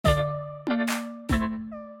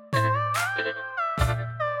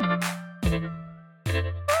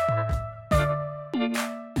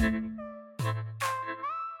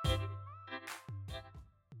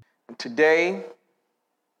Today,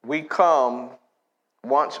 we come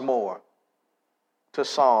once more to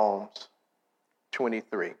Psalms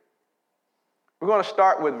 23. We're going to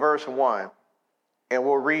start with verse 1, and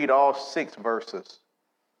we'll read all 6 verses.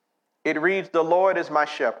 It reads, "The Lord is my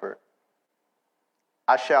shepherd,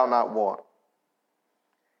 I shall not want.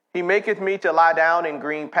 He maketh me to lie down in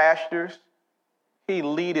green pastures. He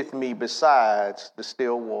leadeth me besides the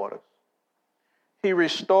still waters. He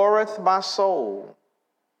restoreth my soul.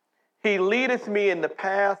 He leadeth me in the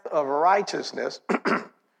path of righteousness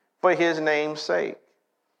for his name's sake.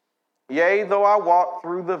 Yea, though I walk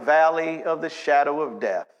through the valley of the shadow of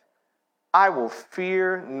death, I will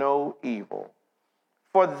fear no evil.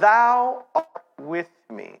 For thou art with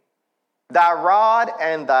me. Thy rod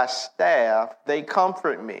and thy staff, they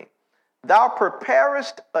comfort me. Thou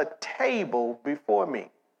preparest a table before me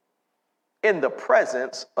in the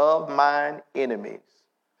presence of mine enemies.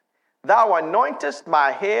 Thou anointest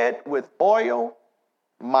my head with oil,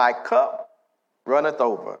 my cup runneth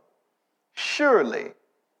over. Surely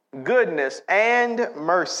goodness and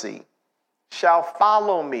mercy shall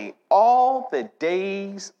follow me all the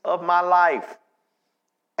days of my life,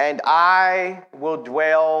 and I will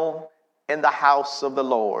dwell in the house of the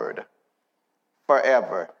Lord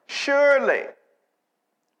forever. Surely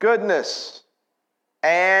goodness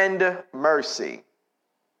and mercy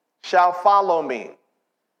shall follow me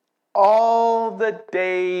all the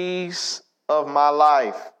days of my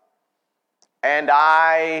life, and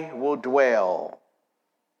I will dwell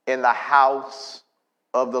in the house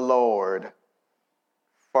of the Lord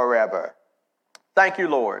forever." Thank you,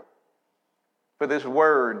 Lord, for this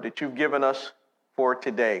word that you've given us for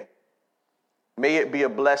today. May it be a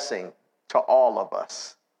blessing to all of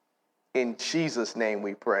us. In Jesus' name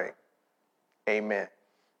we pray. Amen.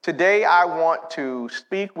 Today I want to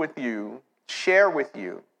speak with you, share with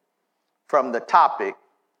you from the topic,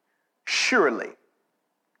 surely,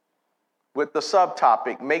 with the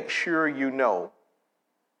subtopic, make sure you know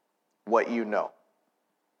what you know.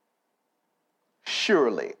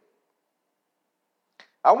 Surely.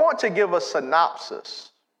 I want to give a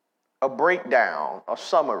synopsis, a breakdown, a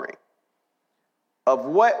summary of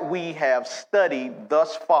what we have studied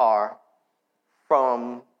thus far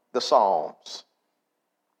from the Psalms.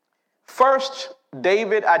 First,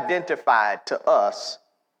 David identified to us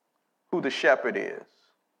who the shepherd is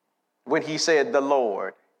when he said, "The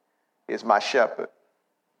Lord is my shepherd."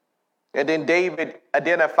 And then David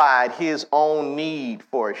identified his own need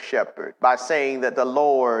for a shepherd by saying that the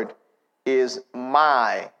Lord is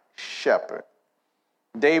my shepherd.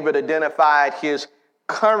 David identified his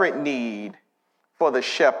current need for the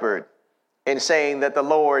shepherd in saying that the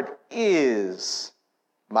Lord is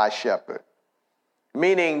my shepherd,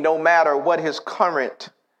 meaning no matter what his current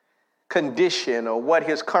condition or what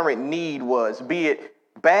his current need was, be it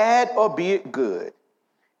bad or be it good,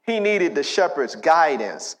 he needed the shepherd's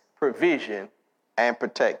guidance, provision, and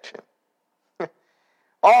protection.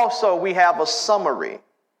 Also, we have a summary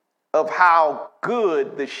of how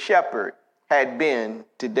good the shepherd had been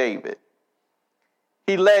to David.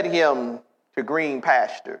 He led him to green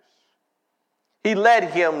pastures. He led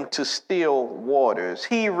him to still waters.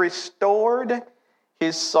 He restored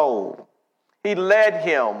his soul. He led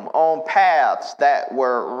him on paths that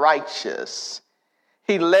were righteous.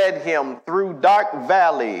 He led him through dark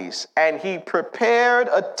valleys, and he prepared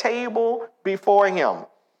a table before him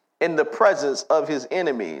in the presence of his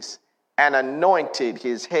enemies and anointed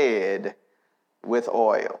his head with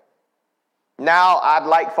oil. Now, I'd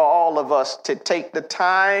like for all of us to take the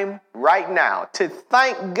time right now to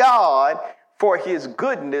thank God for his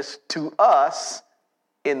goodness to us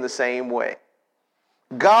in the same way.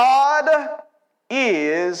 God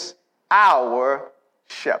is our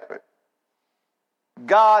shepherd.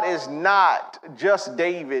 God is not just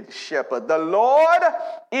David's shepherd. The Lord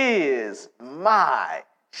is my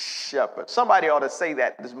shepherd. Somebody ought to say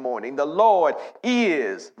that this morning. The Lord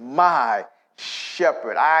is my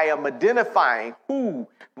shepherd. I am identifying who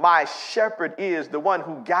my shepherd is, the one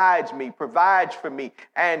who guides me, provides for me,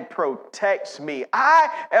 and protects me.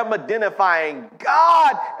 I am identifying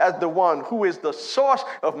God as the one who is the source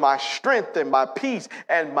of my strength and my peace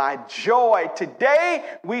and my joy.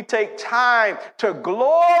 Today, we take time to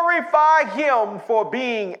glorify him for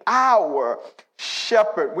being our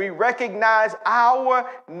shepherd. We recognize our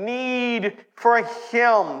need for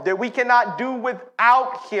him, that we cannot do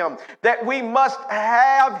without him, that we must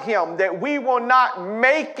have him, that we will not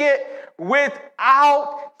make it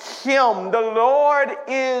without him. The Lord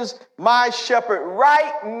is my shepherd.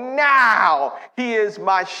 Right now, he is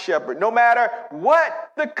my shepherd. No matter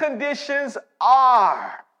what the conditions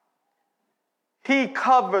are, He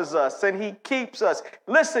covers us and he keeps us.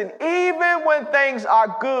 Listen, even when things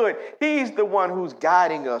are good, he's the one who's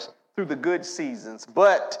guiding us through the good seasons.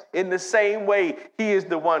 But in the same way, he is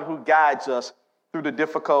the one who guides us through the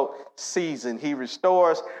difficult season. He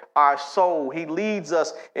restores our soul. He leads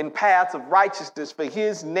us in paths of righteousness for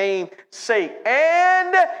his name's sake.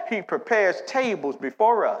 And he prepares tables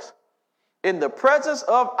before us in the presence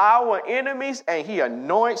of our enemies, and he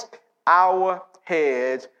anoints our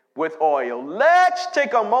heads with oil. Let's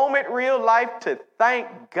take a moment, real life, to thank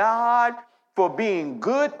God for being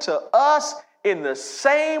good to us in the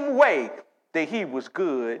same way that he was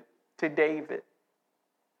good to David.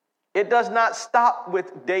 It does not stop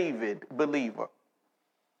with David, believer.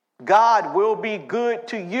 God will be good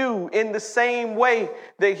to you in the same way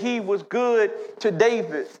that he was good to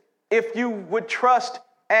David. If you would trust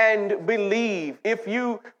and believe, if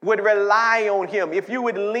you would rely on him, if you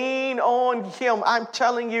would lean on him, I'm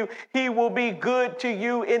telling you, he will be good to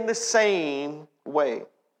you in the same way.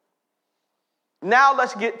 Now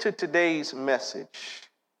let's get to today's message.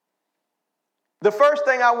 The first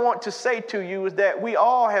thing I want to say to you is that we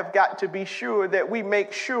all have got to be sure that we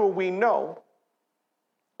make sure we know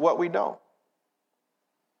what we know.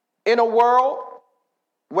 In a world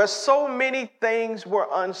where so many things were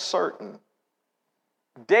uncertain,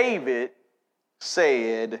 David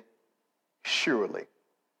said, surely.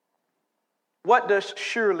 What does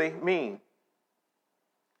surely mean?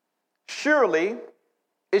 Surely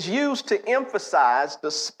is used to emphasize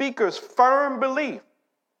the speaker's firm belief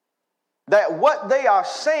that what they are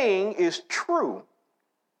saying is true.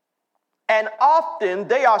 And often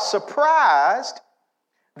they are surprised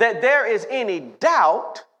that there is any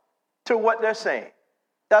doubt to what they're saying.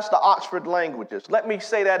 That's the Oxford Languages. Let me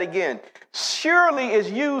say that again. Surely is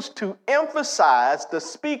used to emphasize the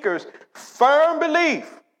speaker's firm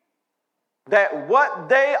belief that what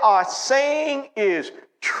they are saying is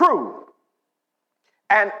true.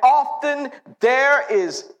 And often there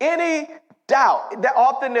is any doubt.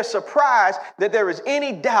 Often they're surprised that there is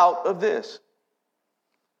any doubt of this.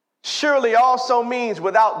 Surely also means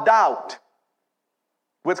without doubt,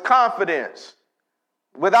 with confidence,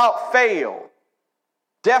 without fail,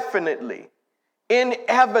 definitely,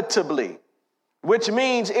 inevitably, which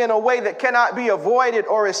means in a way that cannot be avoided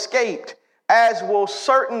or escaped, as will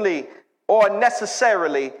certainly or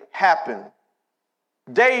necessarily happen.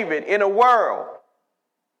 David, in a world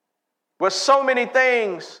where so many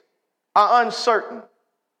things are uncertain,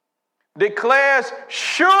 declares,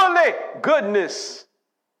 surely goodness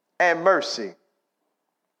and mercy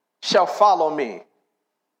shall follow me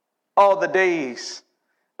all the days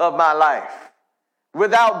of my life.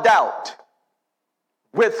 Without doubt,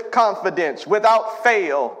 with confidence, without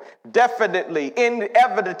fail, definitely,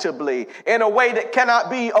 inevitably, in a way that cannot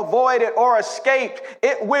be avoided or escaped,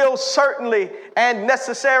 it will certainly and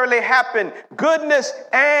necessarily happen. Goodness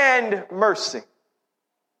and mercy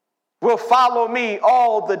will follow me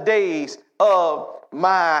all the days of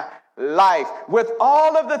my life. With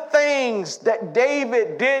all of the things that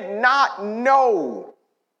David did not know,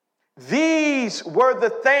 these were the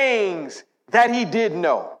things that he did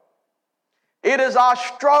know. It is our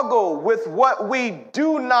struggle with what we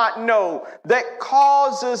do not know that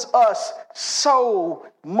causes us so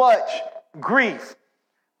much grief.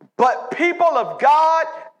 But people of God,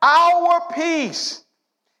 our peace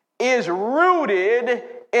is rooted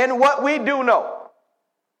in what we do know.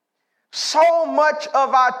 So much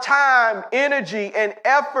of our time, energy, and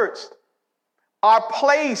efforts are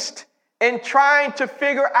placed in trying to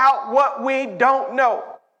figure out what we don't know.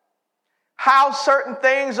 How certain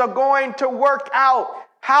things are going to work out,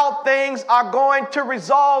 how things are going to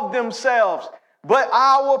resolve themselves. But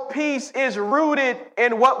our peace is rooted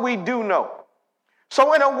in what we do know.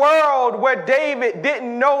 So in a world where David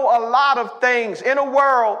didn't know a lot of things, in a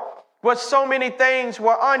world where so many things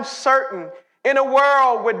were uncertain, in a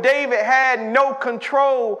world where David had no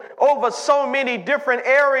control over so many different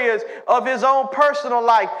areas of his own personal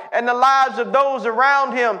life and the lives of those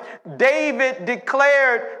around him, David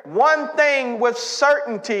declared one thing with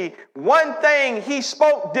certainty. One thing he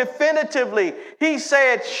spoke definitively. He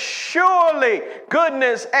said, surely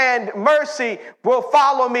goodness and mercy will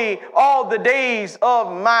follow me all the days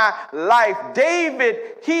of my life.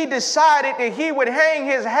 David, he decided that he would hang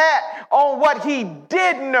his hat on what he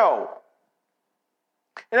did know.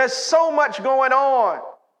 And there's so much going on,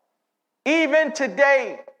 even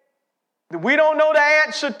today, that we don't know the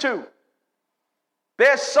answer to.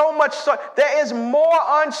 There's so much, there is more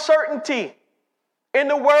uncertainty in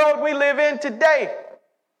the world we live in today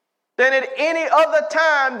than at any other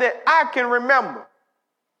time that I can remember.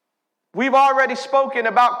 We've already spoken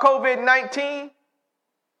about COVID-19.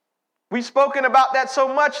 We've spoken about that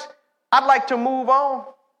so much, I'd like to move on.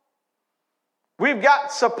 We've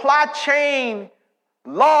got supply chain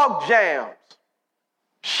log jams,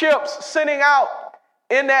 ships sitting out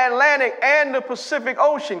in the Atlantic and the Pacific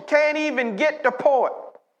Ocean, can't even get to port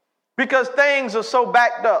because things are so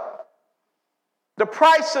backed up. The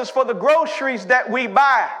prices for the groceries that we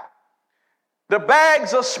buy, the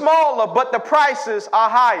bags are smaller, but the prices are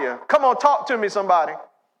higher. Come on, talk to me, somebody.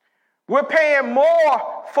 We're paying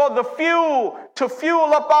more for the fuel to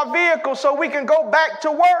fuel up our vehicles so we can go back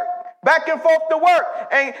to work, back and forth to work.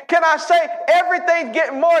 And can I say, everything's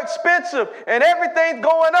getting more expensive and everything's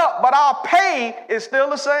going up, but our pay is still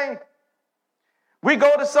the same. We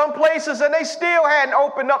go to some places and they still hadn't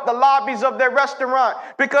opened up the lobbies of their restaurant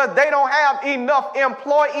because they don't have enough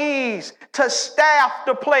employees to staff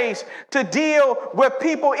the place to deal with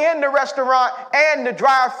people in the restaurant and the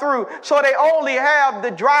drive-through. So they only have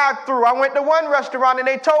the drive-through. I went to one restaurant and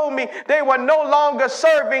they told me they were no longer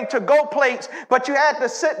serving to-go plates, but you had to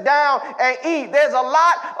sit down and eat. There's a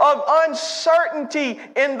lot of uncertainty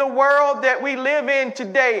in the world that we live in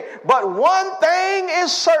today. But one thing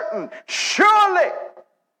is certain, surely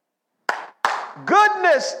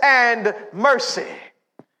goodness and mercy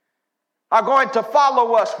are going to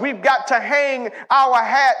follow us. We've got to hang our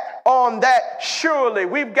hat on that surely.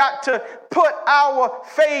 We've got to put our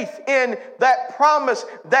faith in that promise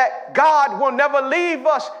that God will never leave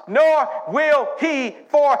us, nor will he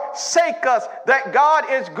forsake us, that God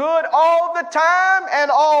is good all the time, and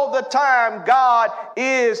all the time God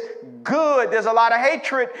is good. There's a lot of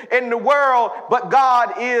hatred in the world, but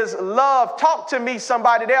God is love. Talk to me,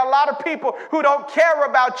 somebody. There are a lot of people who don't care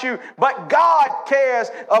about you, but God cares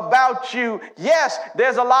about you. Yes,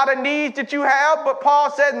 there's a lot of needs that you have, but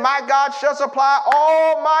Paul says, my God shall supply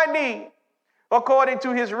all my needs according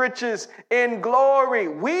to his riches in glory.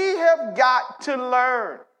 We have got to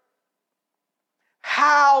learn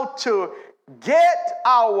how to get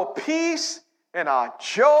our peace and our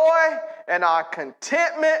joy and our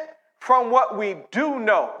contentment from what we do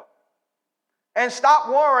know and stop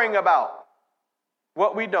worrying about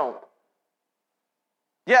what we don't.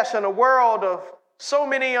 Yes, in a world of so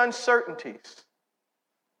many uncertainties,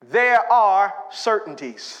 there are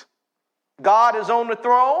certainties. God is on the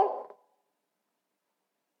throne.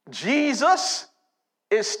 Jesus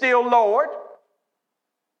is still Lord.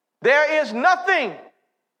 There is nothing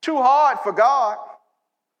too hard for God.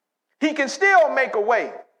 He can still make a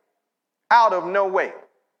way out of no way.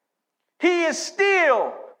 He is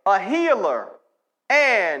still a healer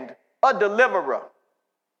and a deliverer.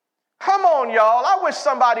 Come on, y'all. I wish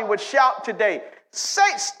somebody would shout today.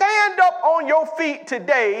 Stand up on your feet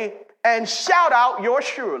today and shout out your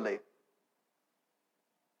surely.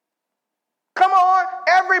 Come on,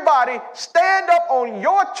 everybody, stand up on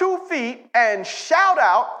your 2 feet and shout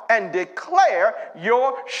out and declare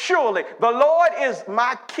your surely. The Lord is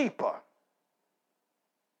my keeper.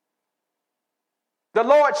 The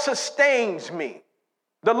Lord sustains me.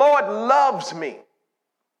 The Lord loves me.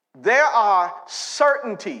 There are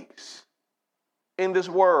certainties in this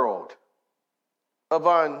world of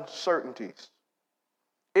uncertainties.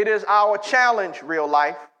 It is our challenge, real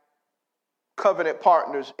life, covenant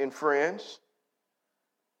partners and friends.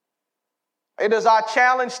 It is our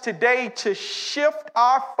challenge today to shift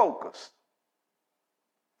our focus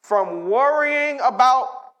from worrying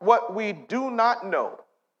about what we do not know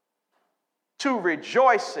to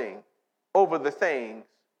rejoicing over the things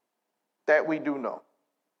that we do know.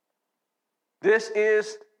 This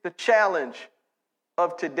is the challenge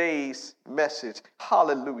of today's message.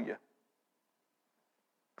 Hallelujah.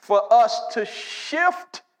 For us to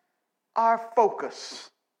shift our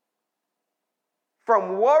focus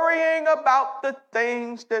from worrying about the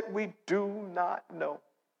things that we do not know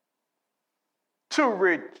to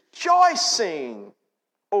rejoicing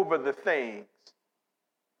over the things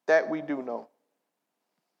that we do know.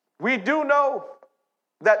 We do know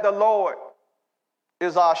that the Lord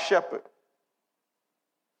is our shepherd.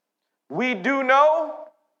 We do know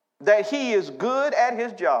that he is good at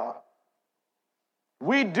his job.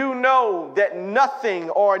 We do know that nothing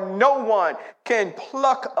or no one can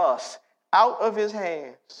pluck us out of his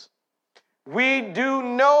hands. We do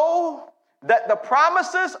know that the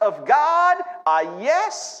promises of God are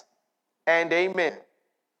yes and amen.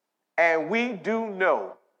 And we do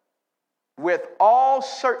know with all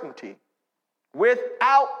certainty,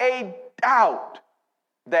 without a doubt,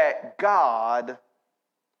 that God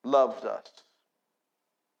loves us.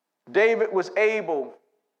 David was able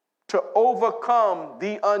to overcome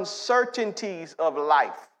the uncertainties of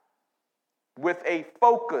life with a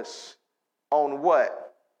focus on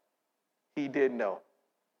what he did know.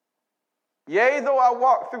 Yea, though I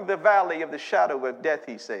walk through the valley of the shadow of death,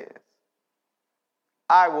 he says,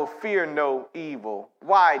 I will fear no evil.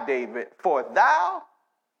 Why, David? For thou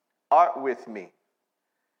art with me.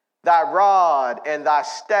 Thy rod and thy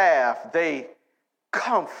staff, they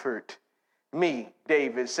comfort me,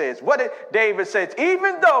 David says. What did David says?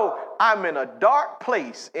 Even though I'm in a dark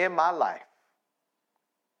place in my life,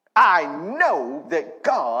 I know that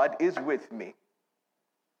God is with me.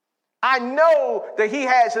 I know that he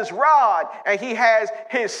has his rod and he has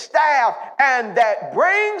his staff, and that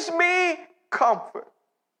brings me comfort.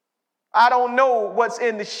 I don't know what's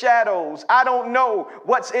in the shadows. I don't know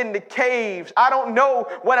what's in the caves. I don't know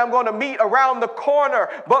what I'm going to meet around the corner.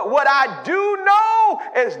 But what I do know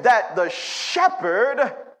is that the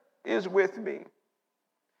shepherd is with me.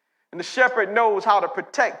 And the shepherd knows how to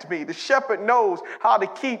protect me. The shepherd knows how to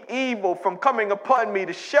keep evil from coming upon me.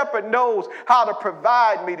 The shepherd knows how to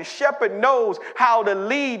provide me. The shepherd knows how to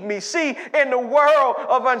lead me. See, in the world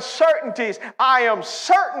of uncertainties, I am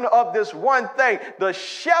certain of this one thing. The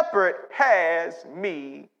shepherd has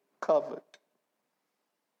me covered.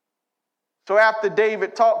 So after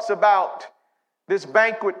David talks about this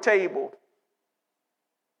banquet table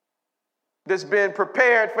that's been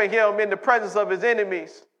prepared for him in the presence of his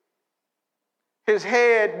enemies, his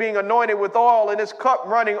head being anointed with oil and his cup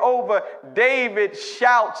running over, David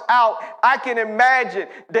shouts out. I can imagine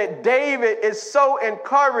that David is so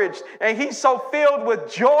encouraged and he's so filled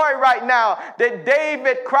with joy right now that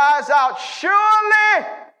David cries out, surely,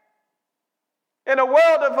 in a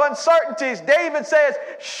world of uncertainties, David says,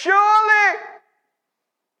 surely,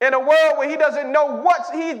 in a world where he doesn't know what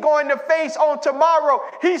he's going to face on tomorrow,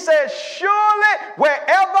 he says, surely wherever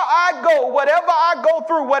I go, whatever I go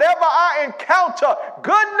through, whatever I encounter,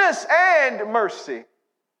 goodness and mercy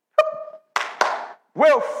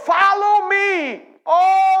will follow me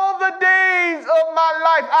all the days of my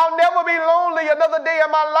life. I'll never be lonely another day of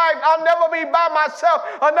my life. I'll never be by myself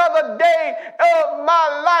another day of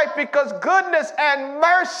my life, because goodness and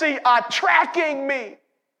mercy are tracking me.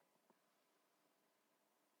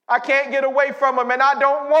 I can't get away from them, and I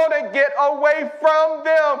don't want to get away from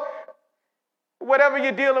them. Whatever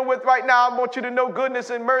you're dealing with right now, I want you to know goodness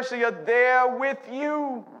and mercy are there with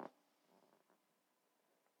you.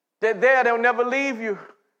 They're there. They'll never leave you.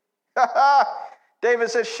 David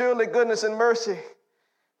said, surely goodness and mercy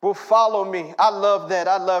will follow me. I love that.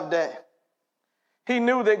 I love that. He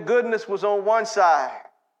knew that goodness was on one side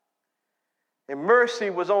and mercy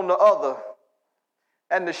was on the other,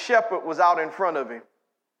 and the shepherd was out in front of him,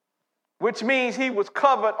 which means he was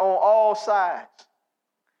covered on all sides.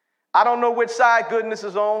 I don't know which side goodness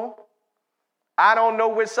is on. I don't know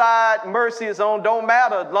which side mercy is on. Don't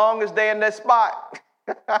matter as long as they're in that spot.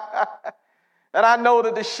 And I know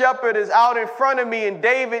that the shepherd is out in front of me, and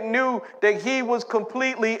David knew that he was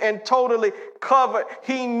completely and totally covered.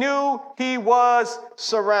 He knew he was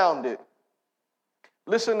surrounded.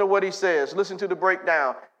 Listen to what he says. Listen to the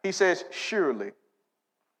breakdown. He says, surely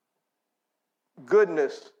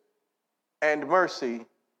goodness and mercy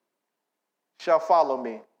shall follow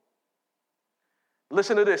me.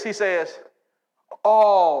 Listen to this. He says,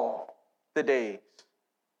 all the days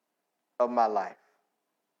of my life.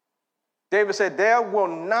 David said, there will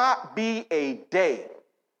not be a day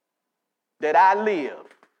that I live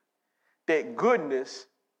that goodness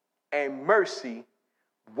and mercy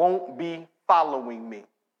won't be following me.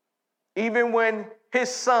 Even when his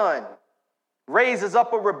son raises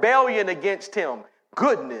up a rebellion against him,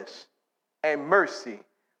 goodness and mercy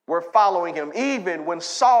were following him. Even when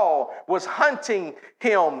Saul was hunting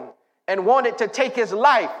him and wanted to take his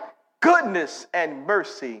life, goodness and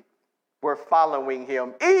mercy were following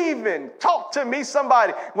him. Even, talk to me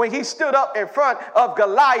somebody, when he stood up in front of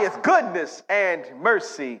Goliath, goodness and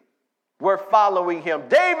mercy were following him.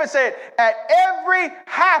 David said, at every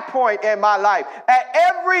high point in my life, at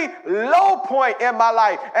every low point in my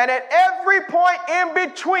life, and at every point in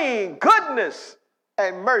between, goodness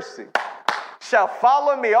and mercy shall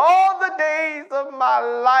follow me all the days of my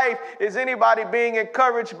life. Is anybody being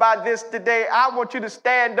encouraged by this today? I want you to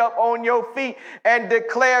stand up on your feet and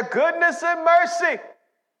declare goodness and mercy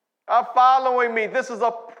are following me. This is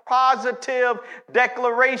a positive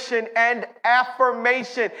declaration and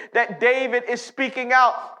affirmation that David is speaking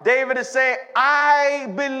out. David is saying,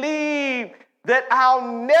 I believe that I'll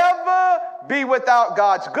never be without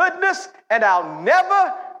God's goodness, and I'll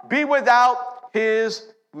never be without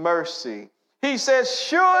his mercy. He says,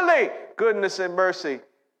 surely goodness and mercy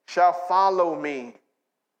shall follow me.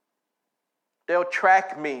 They'll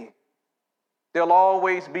track me. They'll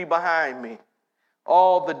always be behind me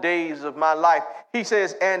all the days of my life. He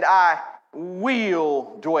says, and I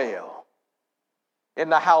will dwell in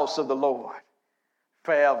the house of the Lord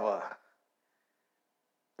forever.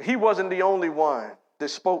 He wasn't the only one that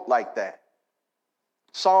spoke like that.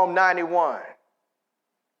 Psalm 91,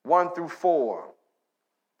 1 through 4,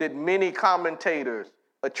 that many commentators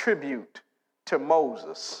attribute to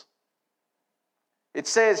Moses. It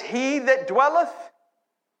says, he that dwelleth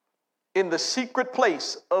in the secret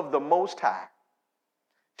place of the Most High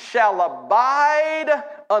shall abide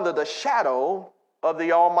under the shadow of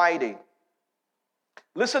the Almighty.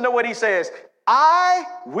 Listen to what he says. I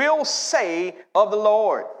will say of the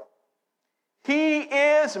Lord, he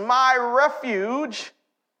is my refuge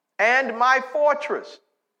and my fortress.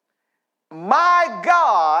 My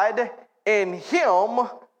God, in him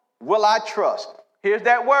will I trust. Here's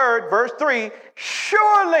that word, verse 3.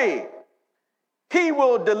 Surely he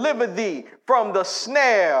will deliver thee from the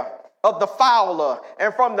snare of the fowler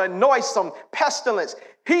and from the noisome pestilence.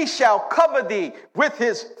 He shall cover thee with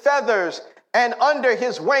his feathers, and under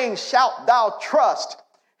his wings shalt thou trust.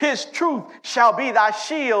 His truth shall be thy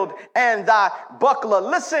shield and thy buckler.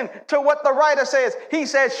 Listen to what the writer says. He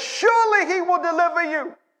says, surely he will deliver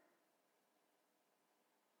you.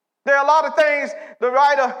 There are a lot of things the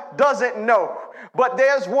writer doesn't know, but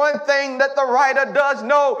there's one thing that the writer does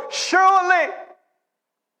know. Surely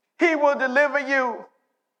he will deliver you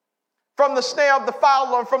from the snare of the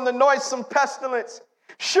fowler and from the noisome pestilence.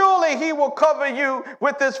 Surely he will cover you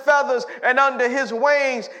with his feathers, and under his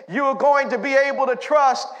wings you are going to be able to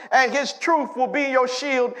trust, and his truth will be your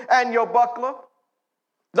shield and your buckler.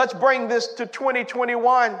 Let's bring this to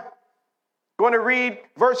 2021. Going to read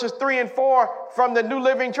verses 3 and 4 from the New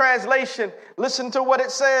Living Translation. Listen to what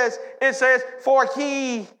it says. It says, for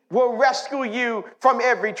he will rescue you from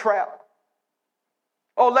every trap.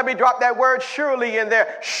 Oh, let me drop that word surely in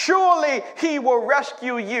there. Surely he will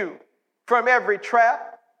rescue you from every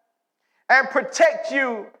trap and protect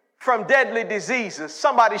you from deadly diseases.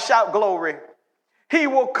 Somebody shout glory. He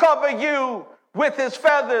will cover you with his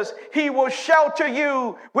feathers. He will shelter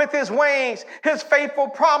you with his wings. His faithful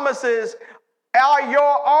promises are your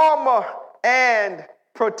armor and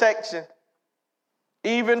protection.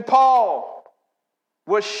 Even Paul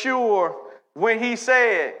was sure when he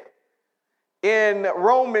said in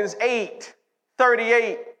Romans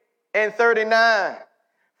 8:38 and 39,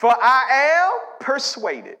 for I am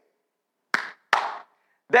persuaded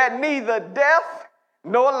that neither death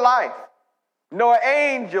nor life, nor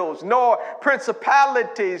angels, nor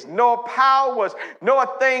principalities, nor powers, nor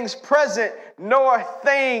things present, nor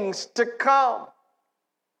things to come,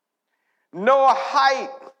 nor height,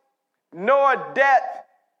 nor depth,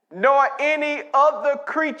 nor any other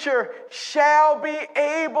creature shall be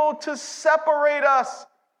able to separate us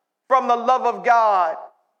from the love of God,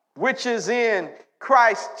 which is in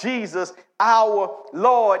Christ Jesus our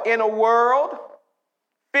Lord. In a world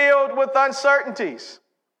filled with uncertainties,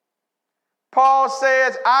 Paul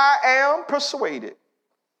says, I am persuaded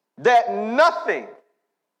that nothing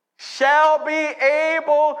shall be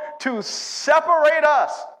able to separate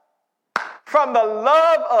us from the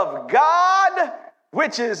love of God,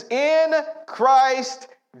 which is in Christ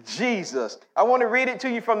Jesus. I want to read it to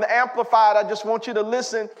you from the Amplified. I just want you to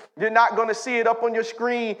listen. You're not going to see it up on your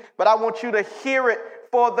screen, but I want you to hear it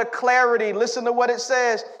for the clarity. Listen to what it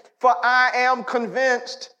says. For I am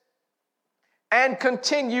convinced and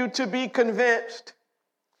continue to be convinced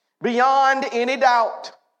beyond any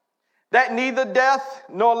doubt that neither death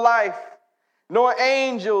nor life, nor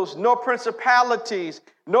angels, nor principalities,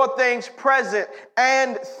 nor things present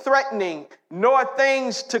and threatening, nor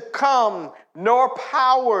things to come, nor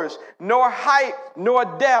powers, nor height, nor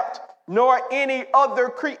depth, nor any other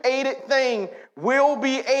created thing will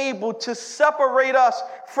be able to separate us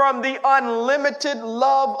from the unlimited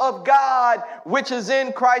love of God, which is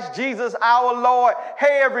in Christ Jesus our Lord.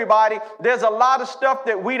 Hey, everybody, there's a lot of stuff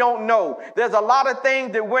that we don't know. There's a lot of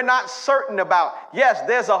things that we're not certain about. Yes,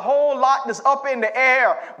 there's a whole lot that's up in the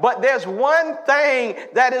air, but there's one thing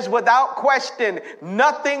that is without question.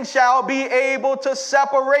 Nothing shall be able to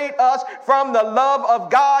separate us from the love of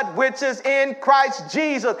God, which is in Christ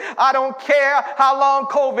Jesus. I don't care how long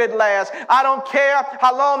COVID lasts. I don't care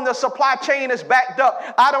how long the supply chain is backed up.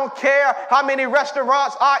 I don't care how many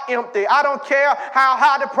restaurants are empty. I don't care how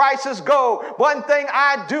high the prices go. One thing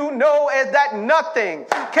I do know is that nothing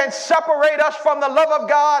can separate us from the love of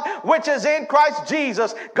God, which is in Christ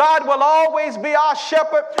Jesus. God will always be our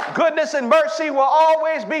shepherd. Goodness and mercy will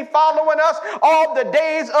always be following us all the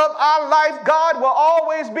days of our life. God will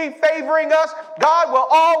always be favoring us. God will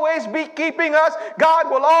always be keeping us.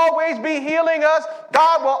 God will always be healing us.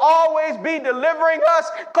 God will always be delivering us.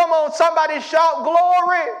 Come on, somebody shout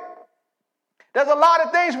glory. There's a lot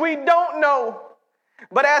of things we don't know.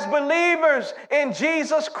 But as believers in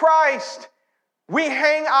Jesus Christ, we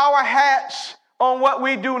hang our hats on what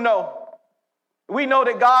we do know. We know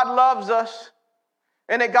that God loves us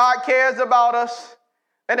and that God cares about us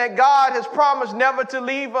and that God has promised never to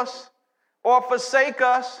leave us or forsake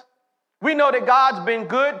us. We know that God's been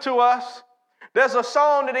good to us. There's a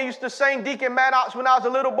song that they used to sing, Deacon Maddox, when I was a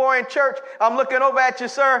little boy in church. I'm looking over at you,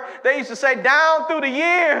 sir. They used to say, down through the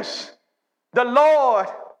years, the Lord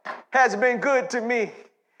has been good to me.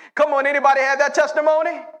 Come on, anybody have that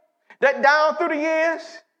testimony? That down through the years,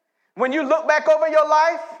 when you look back over your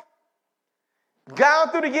life, down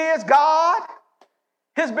through the years, God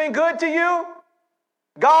has been good to you.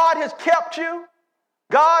 God has kept you.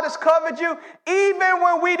 God has covered you. Even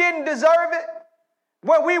when we didn't deserve it,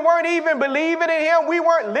 when we weren't even believing in him, we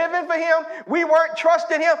weren't living for him, we weren't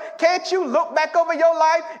trusting him. Can't you look back over your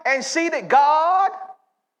life and see that God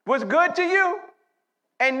was good to you?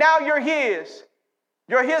 And now you're his.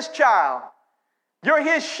 You're his child. You're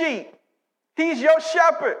his sheep. He's your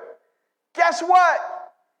shepherd. Guess what?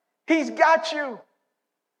 He's got you.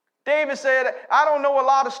 David said, I don't know a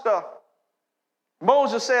lot of stuff.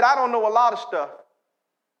 Moses said, I don't know a lot of stuff.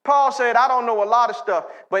 Paul said, I don't know a lot of stuff.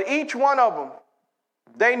 But each one of them,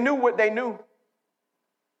 they knew what they knew.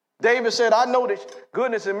 David said, I know that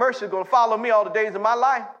goodness and mercy are going to follow me all the days of my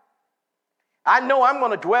life. I know I'm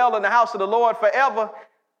going to dwell in the house of the Lord forever.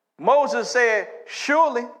 Moses said,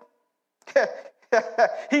 surely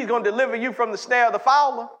he's going to deliver you from the snare of the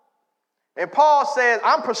fowler. And Paul says,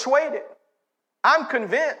 I'm persuaded, I'm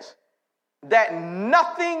convinced that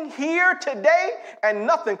nothing here today and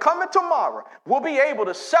nothing coming tomorrow will be able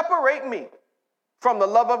to separate me from the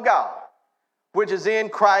love of God, which is in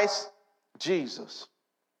Christ Jesus.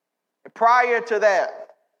 And prior to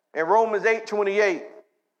that, in Romans 8:28,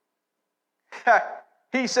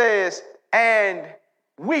 he says, and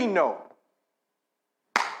we know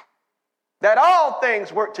that all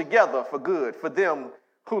things work together for good for them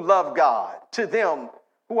who love God, to them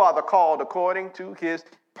who are the called according to his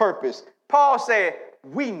purpose. Paul said,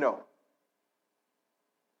 we know.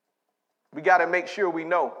 We got to make sure we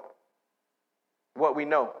know what we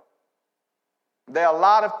know. There are a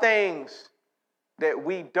lot of things that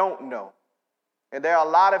we don't know. And there are a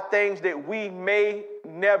lot of things that we may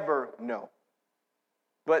never know.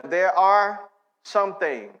 But there are some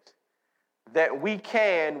things that we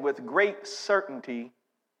can with great certainty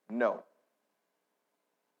know.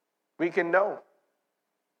 We can know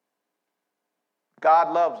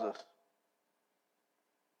God loves us.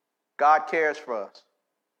 God cares for us.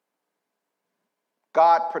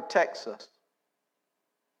 God protects us.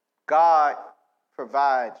 God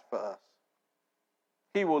provides for us.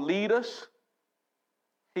 He will lead us.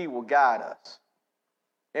 He will guide us.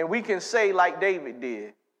 And we can say like David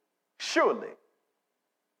did, surely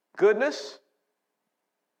goodness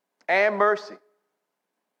and mercy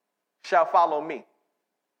shall follow me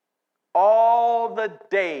all the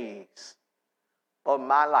days of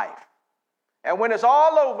my life. And when it's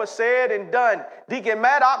all over, said and done, Deacon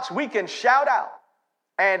Maddox, we can shout out,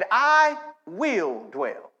 and I will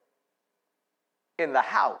dwell in the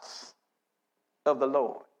house of the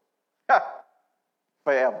Lord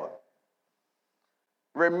forever.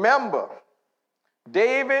 Remember,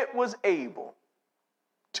 David was able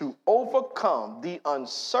to overcome the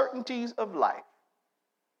uncertainties of life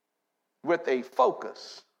with a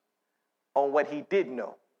focus on what he did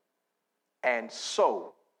know, and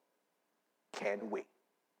so can we.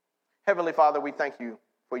 Heavenly Father, we thank you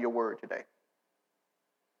for your word today.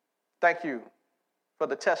 Thank you for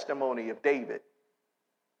the testimony of David,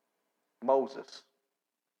 Moses,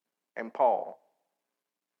 and Paul.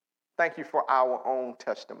 Thank you for our own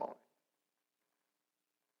testimony.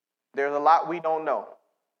 There's a lot we don't know,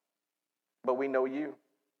 but we know you.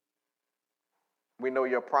 We know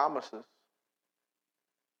your promises.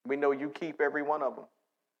 We know you keep every one of them.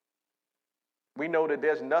 We know that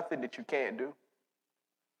there's nothing that you can't do.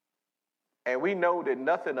 And we know that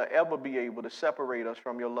nothing will ever be able to separate us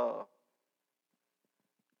from your love.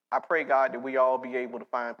 I pray, God, that we all be able to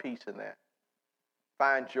find peace in that,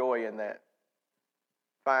 find joy in that,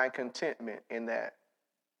 find contentment in that.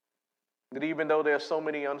 That even though there are so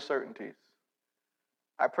many uncertainties,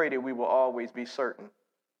 I pray that we will always be certain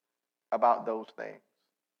about those things.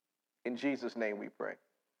 In Jesus' name we pray.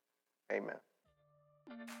 Amen.